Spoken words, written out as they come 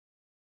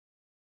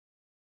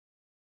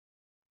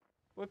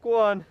Quick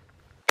one.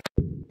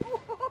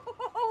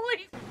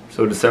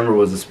 So December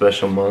was a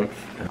special month.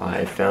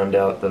 I found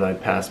out that I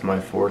passed my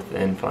 4th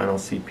and final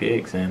CPA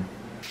exam.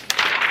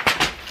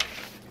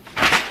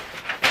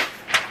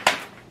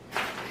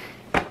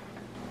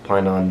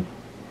 Planned on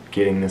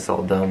getting this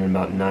all done in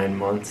about 9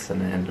 months,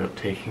 and it ended up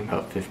taking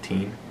about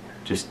 15.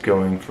 Just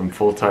going from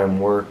full-time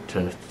work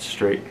to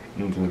straight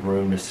into the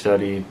room to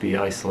study, be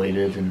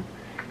isolated, and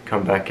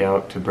come back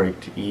out to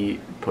break to eat,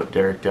 put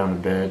Derek down to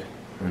bed,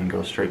 and then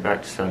go straight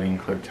back to studying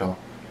clear till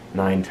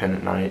 9, 10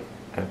 at night.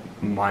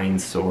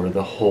 Mind sore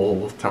the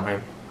whole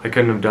time. I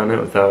couldn't have done it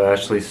without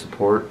Ashley's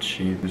support.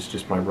 She was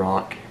just my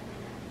rock.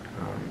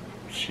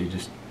 She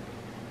just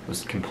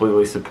was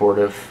completely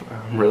supportive.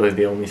 Really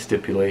the only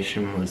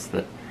stipulation was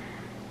that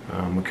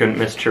we couldn't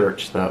miss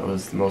church. That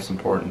was the most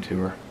important to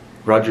her.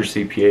 Roger's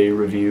CPA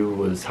review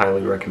was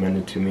highly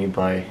recommended to me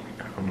by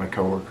my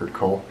coworker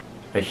Cole.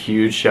 A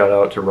huge shout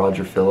out to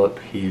Roger Phillip.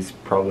 He's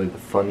probably the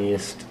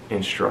funniest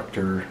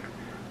instructor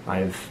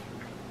I've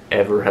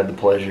ever had the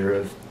pleasure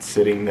of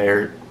sitting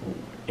there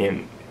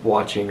and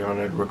watching on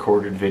a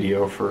recorded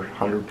video for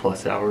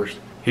 100+ hours.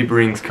 He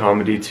brings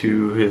comedy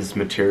to his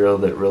material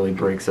that really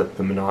breaks up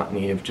the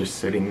monotony of just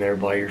sitting there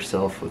by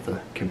yourself with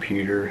a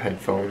computer,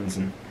 headphones,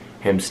 and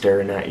him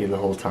staring at you the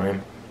whole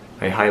time.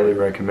 I highly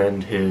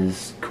recommend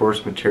his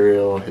course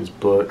material, his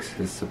books,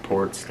 his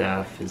support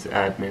staff, his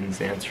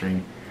admins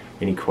answering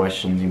any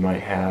questions you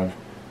might have,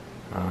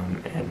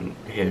 and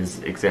his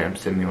exam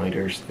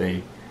simulators.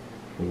 They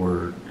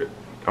were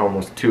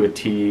almost to a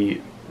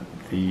T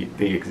the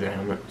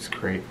exam. It was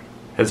great.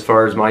 As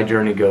far as my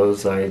journey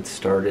goes, I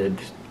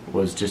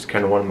was just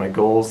kind of one of my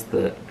goals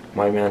that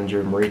my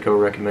manager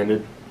Mariko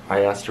recommended.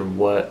 I asked her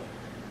what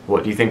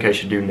do you think I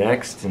should do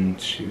next,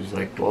 and she was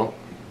like, well,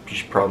 you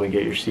should probably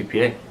get your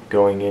CPA.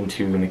 Going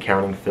into an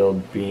accounting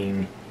field,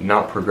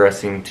 not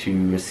progressing to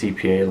a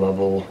CPA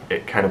level,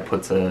 it kind of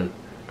puts a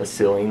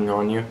ceiling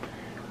on you.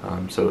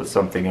 So it's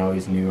something I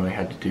always knew I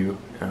had to do.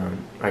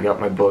 I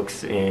got my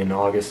books in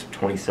August of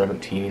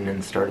 2017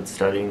 and started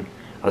studying.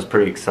 I was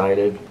pretty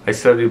excited. I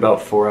studied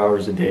about 4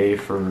 hours a day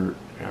for,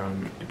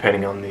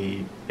 depending on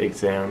the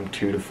exam,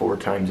 2 to 4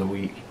 times a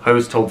week. I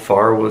was told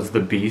FAR was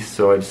the beast,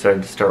 so I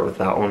decided to start with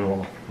that one.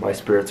 While my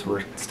spirits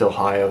were still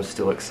high, I was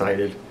still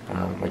excited.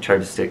 I tried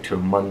to stick to a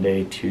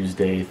Monday,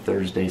 Tuesday,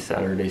 Thursday,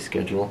 Saturday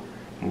schedule,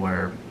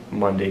 where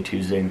Monday,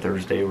 Tuesday, and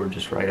Thursday were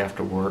just right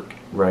after work.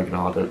 Reg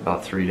audit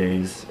about 3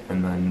 days,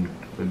 and then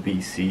the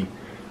BC.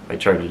 I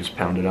tried to just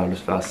pound it out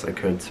as fast as I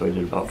could, so I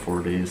did about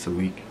 4 days a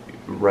week.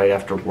 Right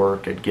after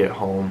work, I'd get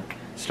home,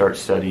 start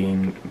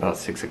studying about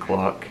 6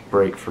 o'clock,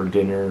 break for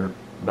dinner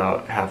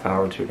about half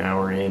hour to an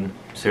hour in.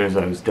 As soon as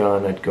I was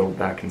done, I'd go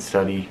back and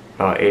study.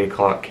 About 8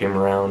 o'clock came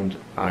around,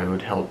 I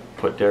would help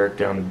put Derek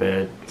down to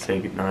bed, say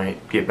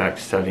goodnight, get back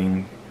to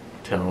studying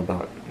till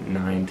about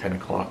 9, 10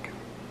 o'clock.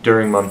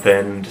 During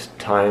month-end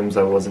times,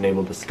 I wasn't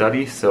able to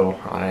study, so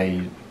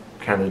I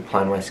kind of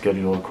planned my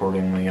schedule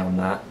accordingly on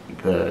that.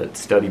 The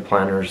study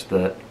planners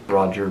that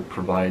Roger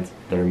provides,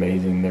 they're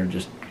amazing. They're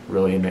just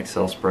really an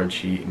Excel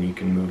spreadsheet, and you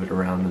can move it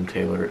around and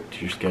tailor it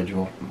to your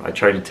schedule. I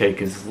try to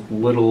take as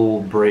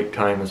little break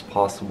time as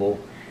possible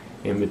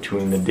in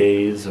between the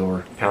days,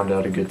 or pound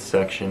out a good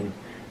section,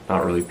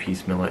 not really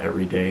piecemeal it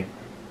every day.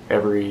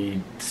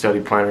 Every study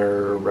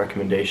planner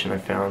recommendation I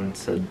found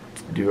said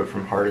to do it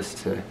from hardest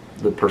to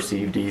the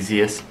perceived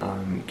easiest.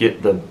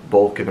 Get the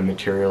bulk of the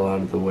material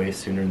out of the way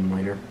sooner than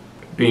later.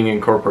 Being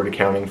in corporate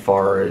accounting,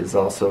 FAR is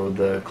also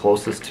the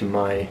closest to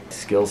my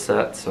skill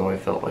set, so I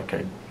felt like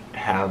I'd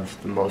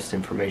have the most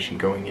information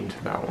going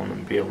into that one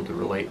and be able to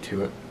relate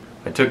to it.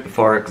 I took the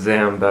FAR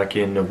exam back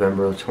in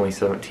November of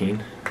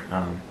 2017.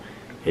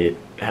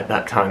 At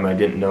that time, I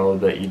didn't know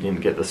that you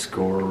didn't get the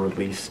score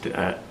released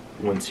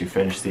once you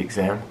finish the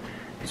exam.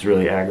 It was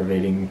really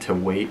aggravating to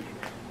wait.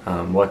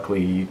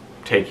 Luckily,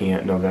 taking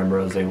it in November,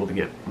 I was able to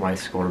get my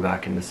score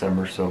back in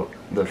December, so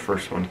the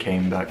first one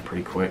came back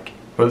pretty quick.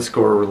 But the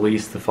score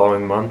released the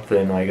following month,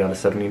 and I got a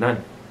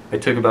 79. I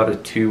took about a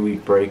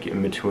 2-week break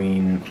in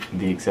between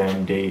the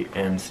exam date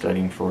and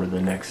studying for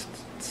the next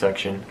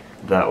section.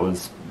 That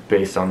was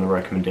based on the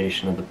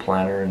recommendation of the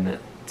planner, and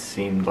it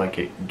seemed like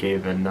it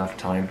gave enough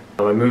time.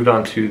 So I moved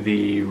on to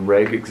the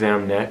reg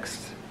exam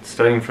next.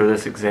 Studying for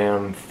this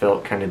exam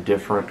felt kind of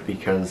different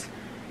because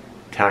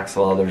tax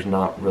law, there's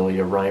not really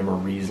a rhyme or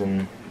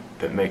reason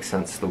that makes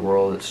sense to the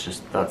world. It's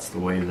just that's the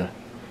way the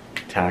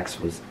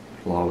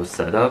law was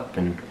set up,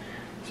 and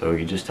so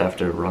you just have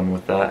to run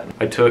with that.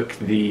 I took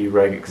the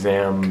reg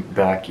exam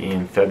back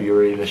in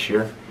February this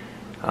year.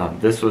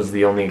 This was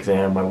the only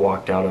exam I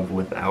walked out of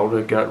without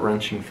a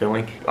gut-wrenching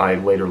feeling. I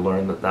later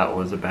learned that that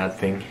was a bad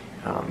thing.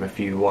 If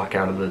you walk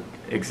out of the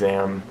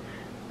exam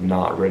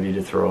not ready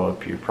to throw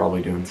up, you're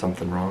probably doing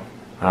something wrong.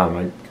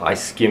 I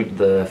skimped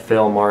the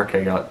fail mark.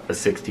 I got a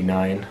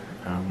 69,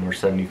 where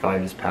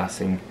 75 is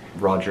passing.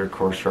 Roger, of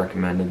course,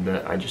 recommended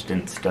that I just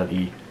didn't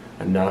study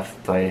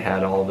enough. I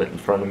had all of it in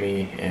front of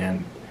me,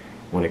 and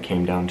when it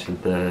came down to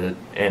the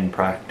end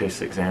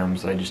practice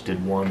exams, I just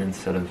did one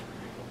instead of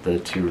the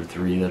 2 or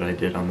 3 that I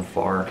did on the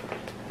FAR.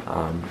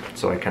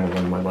 So I kind of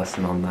learned my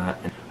lesson on that.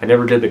 I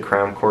never did the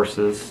cram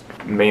courses,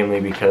 mainly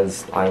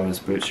because I was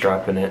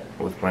bootstrapping it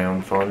with my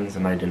own funds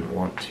and I didn't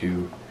want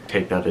to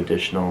take that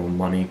additional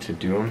money to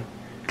do them.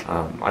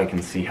 I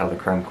can see how the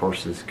cram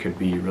courses could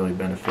be really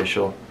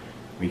beneficial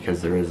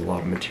because there is a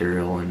lot of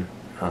material, and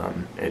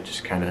it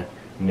just kind of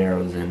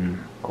narrows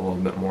in a little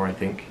bit more, I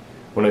think.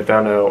 When I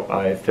found out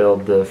I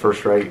failed the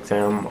first reg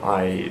exam,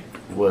 I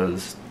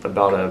was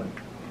about a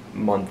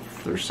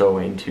month or so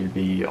into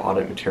the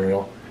audit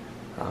material.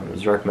 It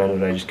was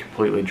recommended I just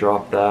completely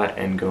drop that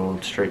and go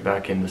straight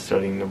back into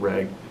studying the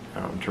reg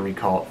to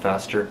recall it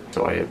faster.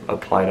 So I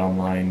applied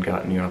online,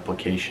 got a new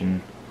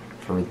application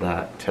for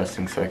that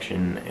testing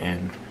section,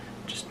 and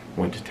just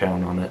went to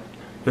town on it.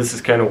 This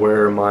is kind of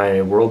where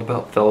my world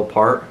about fell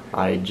apart.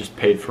 I just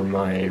paid for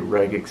my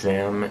reg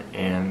exam,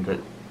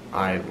 and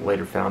I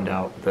later found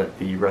out that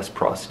the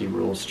reciprocity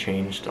rules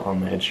changed on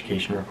the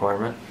education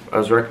requirement. I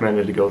was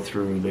recommended to go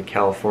through the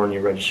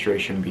California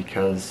registration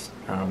because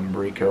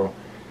Rico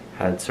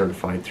had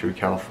certified through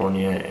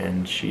California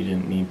and she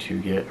didn't need to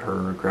get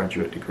her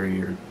graduate degree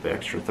or the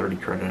extra 30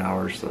 credit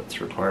hours that's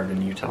required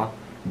in Utah.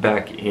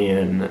 Back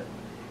in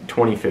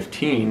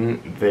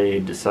 2015, they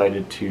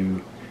decided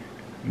to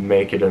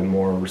make it a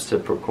more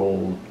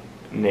reciprocal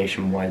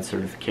nationwide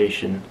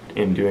certification.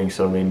 In doing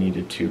so, they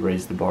needed to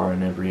raise the bar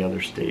in every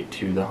other state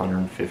to the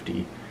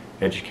 150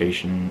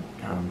 education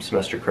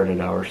semester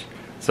credit hours.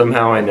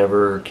 Somehow I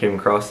never came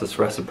across this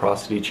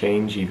reciprocity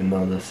change, even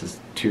though this is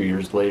 2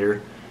 years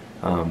later.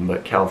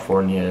 But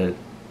California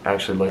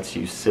actually lets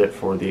you sit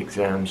for the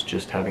exams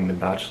just having the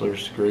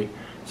bachelor's degree,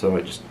 so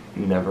it just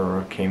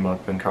never came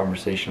up in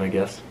conversation, I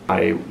guess.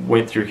 I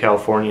went through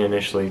California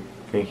initially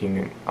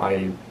thinking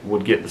I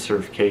would get the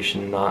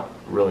certification, not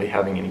really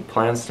having any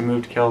plans to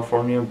move to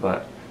California,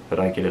 but that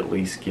I could at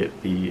least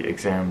get the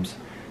exams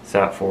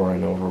sat for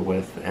and over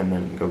with and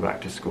then go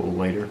back to school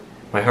later.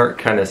 My heart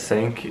kind of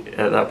sank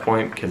at that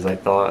point because I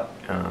thought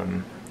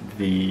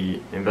the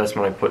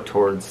investment I put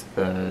towards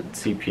the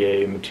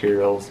CPA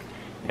materials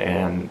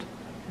and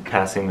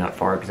passing that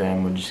FAR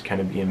exam would just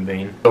kind of be in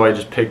vain. So I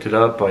just picked it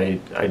up. I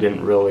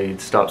didn't really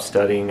stop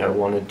studying. I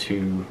wanted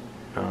to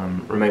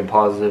remain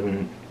positive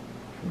and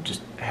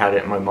just had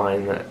it in my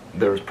mind that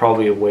there was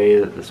probably a way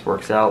that this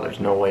works out. There's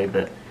no way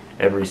that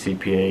every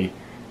CPA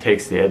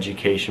takes the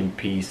education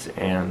piece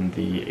and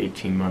the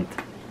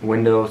 18-month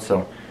window.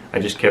 So I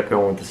just kept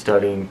going with the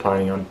studying,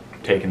 planning on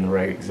taking the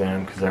reg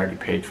exam because I already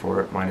paid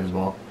for it, might as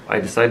well. I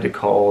decided to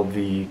call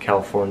the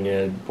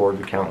California Board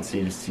of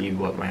Accountancy to see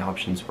what my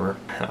options were.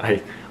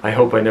 I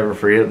hope I never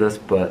forget this,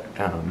 but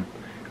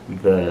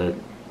the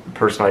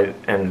person I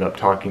ended up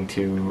talking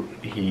to,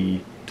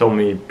 he told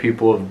me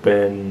people have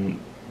been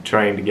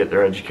trying to get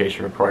their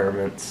education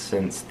requirements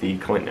since the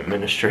Clinton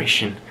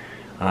administration,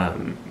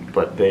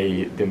 but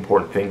the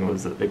important thing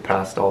was that they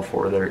passed all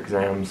 4 of their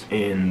exams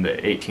in the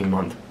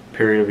 18-month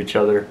period of each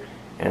other,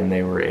 and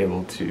they were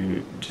able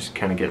to just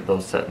kind of get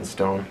those set in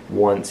stone.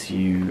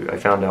 I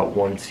found out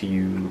once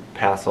you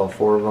pass all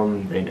 4 of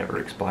them, they never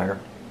expire.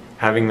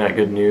 Having that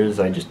good news,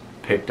 I just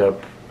picked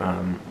up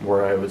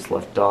where I was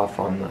left off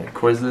on the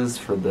quizzes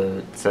for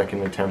the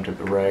second attempt at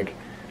the reg.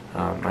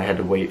 I had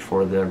to wait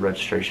for the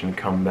registration to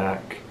come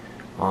back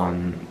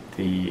on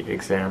the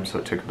exam, so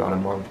it took about a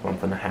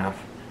month and a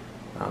half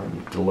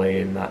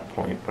delay in that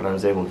point, but I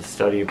was able to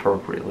study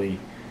appropriately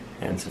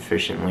and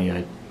sufficiently.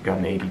 I got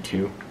an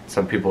 82.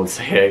 Some people would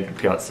say I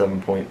got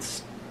 7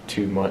 points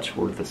too much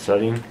worth of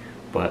studying,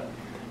 but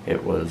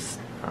it was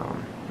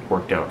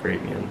worked out great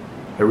in the end.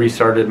 I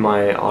restarted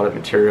my audit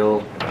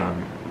material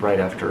right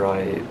after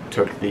I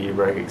took the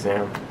reg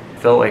exam. I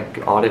felt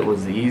like audit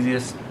was the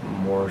easiest,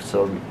 more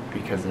so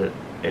because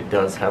it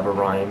does have a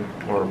rhyme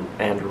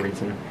and a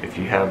reason. If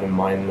you have in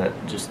mind that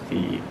just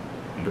the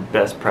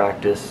best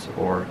practice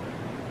or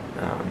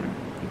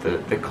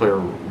the clear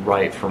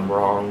right from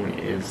wrong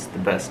is the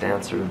best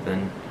answer,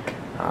 then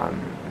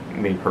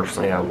me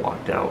personally, I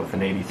walked out with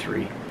an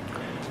 83.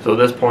 So at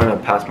this point,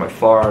 I've passed my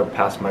FAR, I've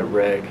passed my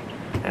reg,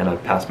 and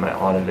I've passed my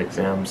audit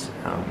exams,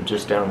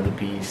 just down to the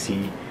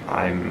BEC.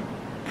 I'm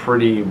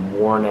pretty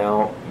worn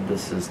out.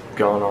 This has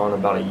gone on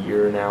about a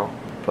year now,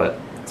 but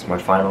it's my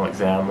final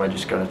exam. I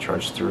just got to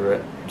trudge through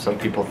it. Some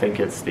people think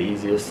it's the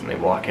easiest and they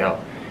walk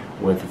out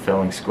with a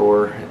failing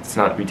score. It's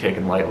not to be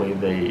taken lightly.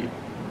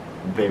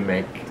 They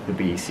make the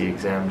BEC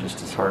exam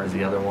just as hard as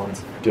the other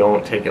ones.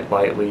 Don't take it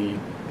lightly.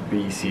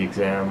 The BEC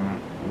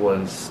exam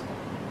was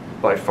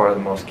by far the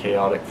most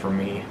chaotic for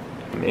me.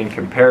 In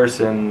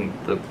comparison,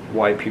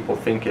 why people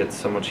think it's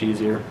so much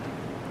easier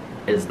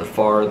is the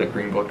FAR, the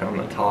green book on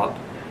the top,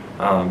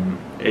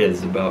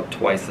 is about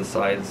twice the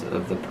size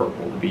of the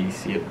purple, the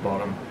BEC at the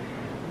bottom.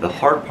 The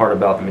hard part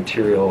about the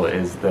material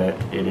is that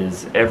it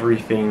is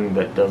everything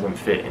that doesn't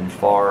fit in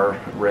FAR,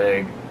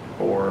 reg,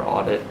 or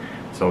audit.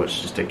 So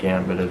it's just a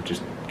gambit of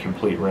just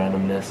complete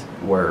randomness,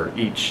 where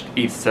each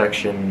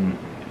section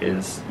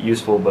is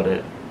useful, but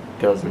it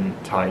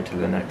doesn't tie to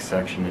the next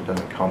section. It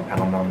doesn't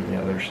compound on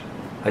the others.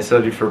 I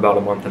studied for about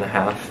a month and a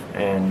half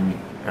and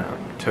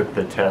took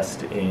the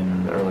test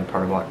in the early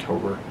part of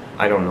October.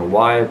 I don't know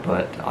why,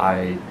 but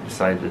I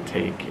decided to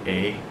take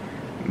a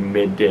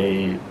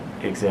midday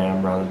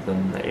exam rather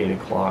than the 8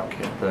 o'clock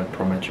at the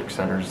prometric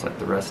centers like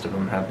the rest of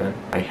them have been.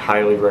 I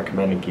highly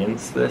recommend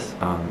against this.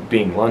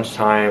 Being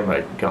lunchtime,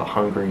 I got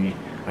hungry.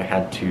 I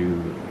had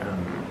to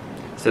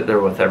sit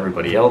there with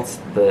everybody else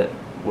that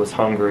was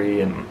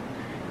hungry, and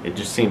it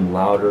just seemed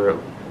louder. It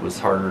was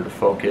harder to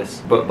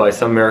focus. But by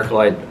some miracle,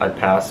 I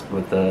passed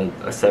with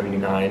a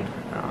 79.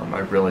 I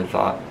really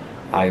thought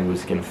I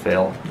was going to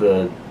fail.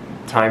 The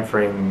time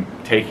frame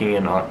taking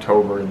in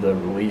October, the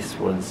release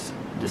was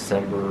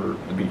December,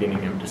 the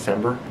beginning of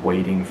December.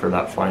 Waiting for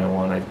that final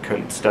one. I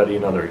couldn't study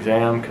another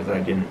exam because I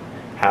didn't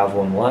have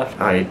one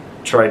left. I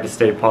tried to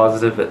stay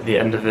positive at the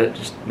end of it.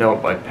 Just,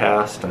 nope, I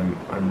passed.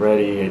 I'm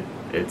ready.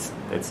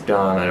 It's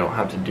done. I don't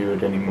have to do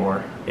it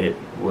anymore. It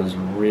was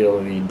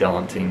really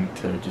daunting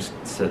to just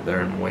sit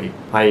there and wait.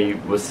 I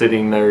was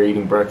sitting there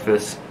eating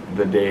breakfast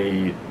the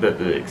day that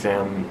the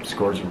exam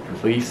scores were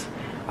released.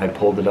 I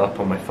pulled it up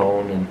on my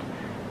phone,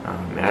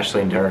 and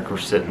Ashley and Derek were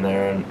sitting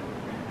there,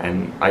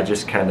 and I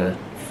just kind of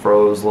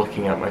froze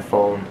looking at my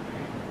phone,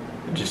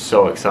 just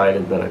so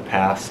excited that I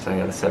passed. I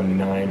got a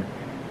 79,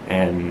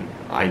 and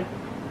I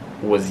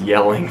was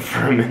yelling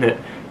for a minute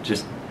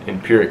just in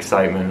pure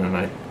excitement, and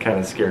I kind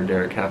of scared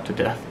Derek half to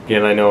death.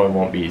 Again, I know I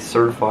won't be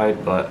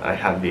certified, but I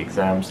have the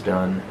exams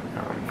done.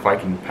 If I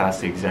can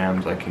pass the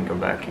exams, I can go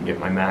back and get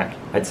my MAC.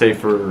 I'd say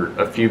for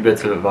a few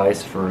bits of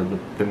advice for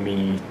the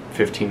me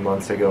 15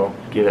 months ago,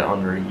 get it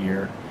under a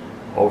year.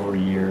 Over a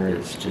year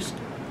is just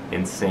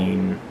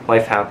insane.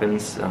 Life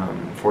happens.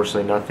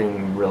 Fortunately,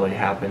 nothing really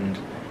happened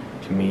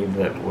to me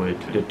that would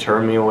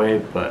deter me away,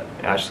 but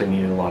Ashley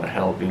needed a lot of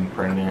help being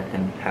pregnant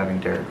and having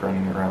Derek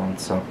running around.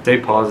 So stay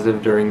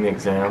positive during the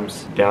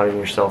exams. Doubting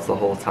yourself the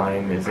whole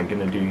time isn't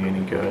going to do you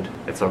any good.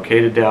 It's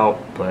okay to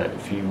doubt, but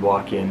if you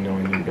walk in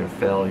knowing you're going to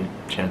fail,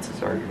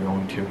 chances are you're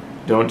going to.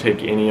 Don't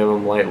take any of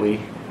them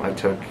lightly. I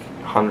took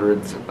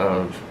hundreds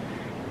of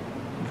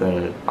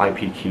the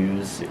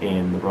IPQs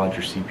in the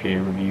Rogers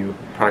CPA review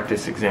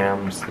practice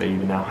exams. They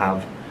even now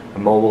have a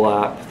mobile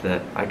app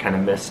that I kind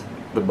of missed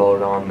the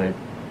boat on. They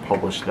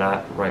published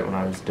that right when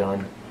I was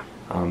done.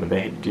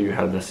 They do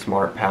have the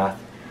SMART path,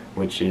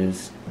 which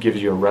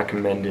gives you a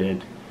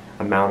recommended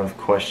amount of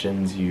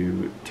questions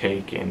you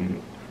take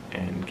and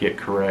get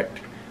correct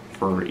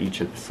for each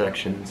of the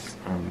sections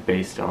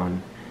based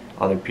on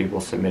other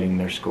people submitting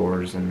their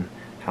scores and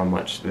how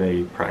much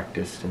they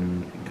practiced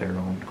in their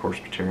own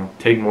course material.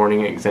 Take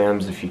morning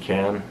exams if you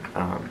can.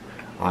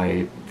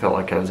 I felt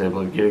like I was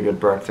able to get a good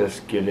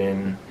breakfast, get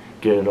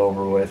it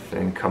over with,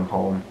 and come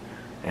home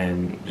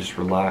and just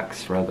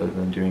relax rather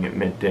than doing it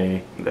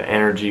midday. The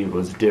energy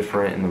was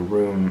different and the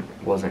room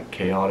wasn't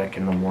chaotic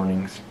in the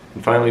mornings.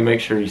 And finally, make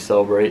sure you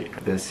celebrate.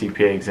 The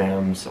CPA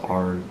exams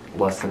are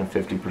less than a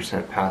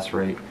 50% pass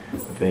rate.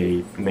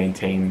 They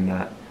maintain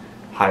that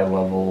high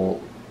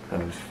level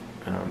of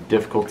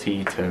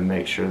difficulty to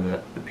make sure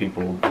that the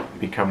people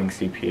becoming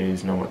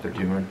CPAs know what they're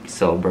doing.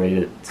 Celebrate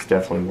it. It's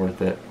definitely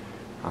worth it.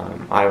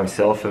 I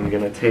myself am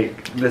going to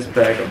take this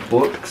bag of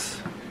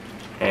books,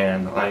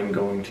 and I'm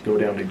going to go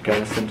down to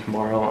Gunnison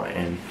tomorrow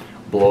and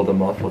blow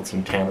them up with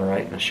some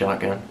tannerite and a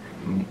shotgun.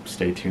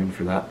 Stay tuned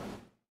for that.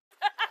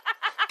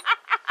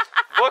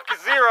 Book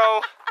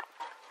 0.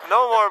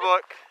 No more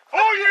book.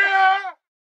 Oh yeah!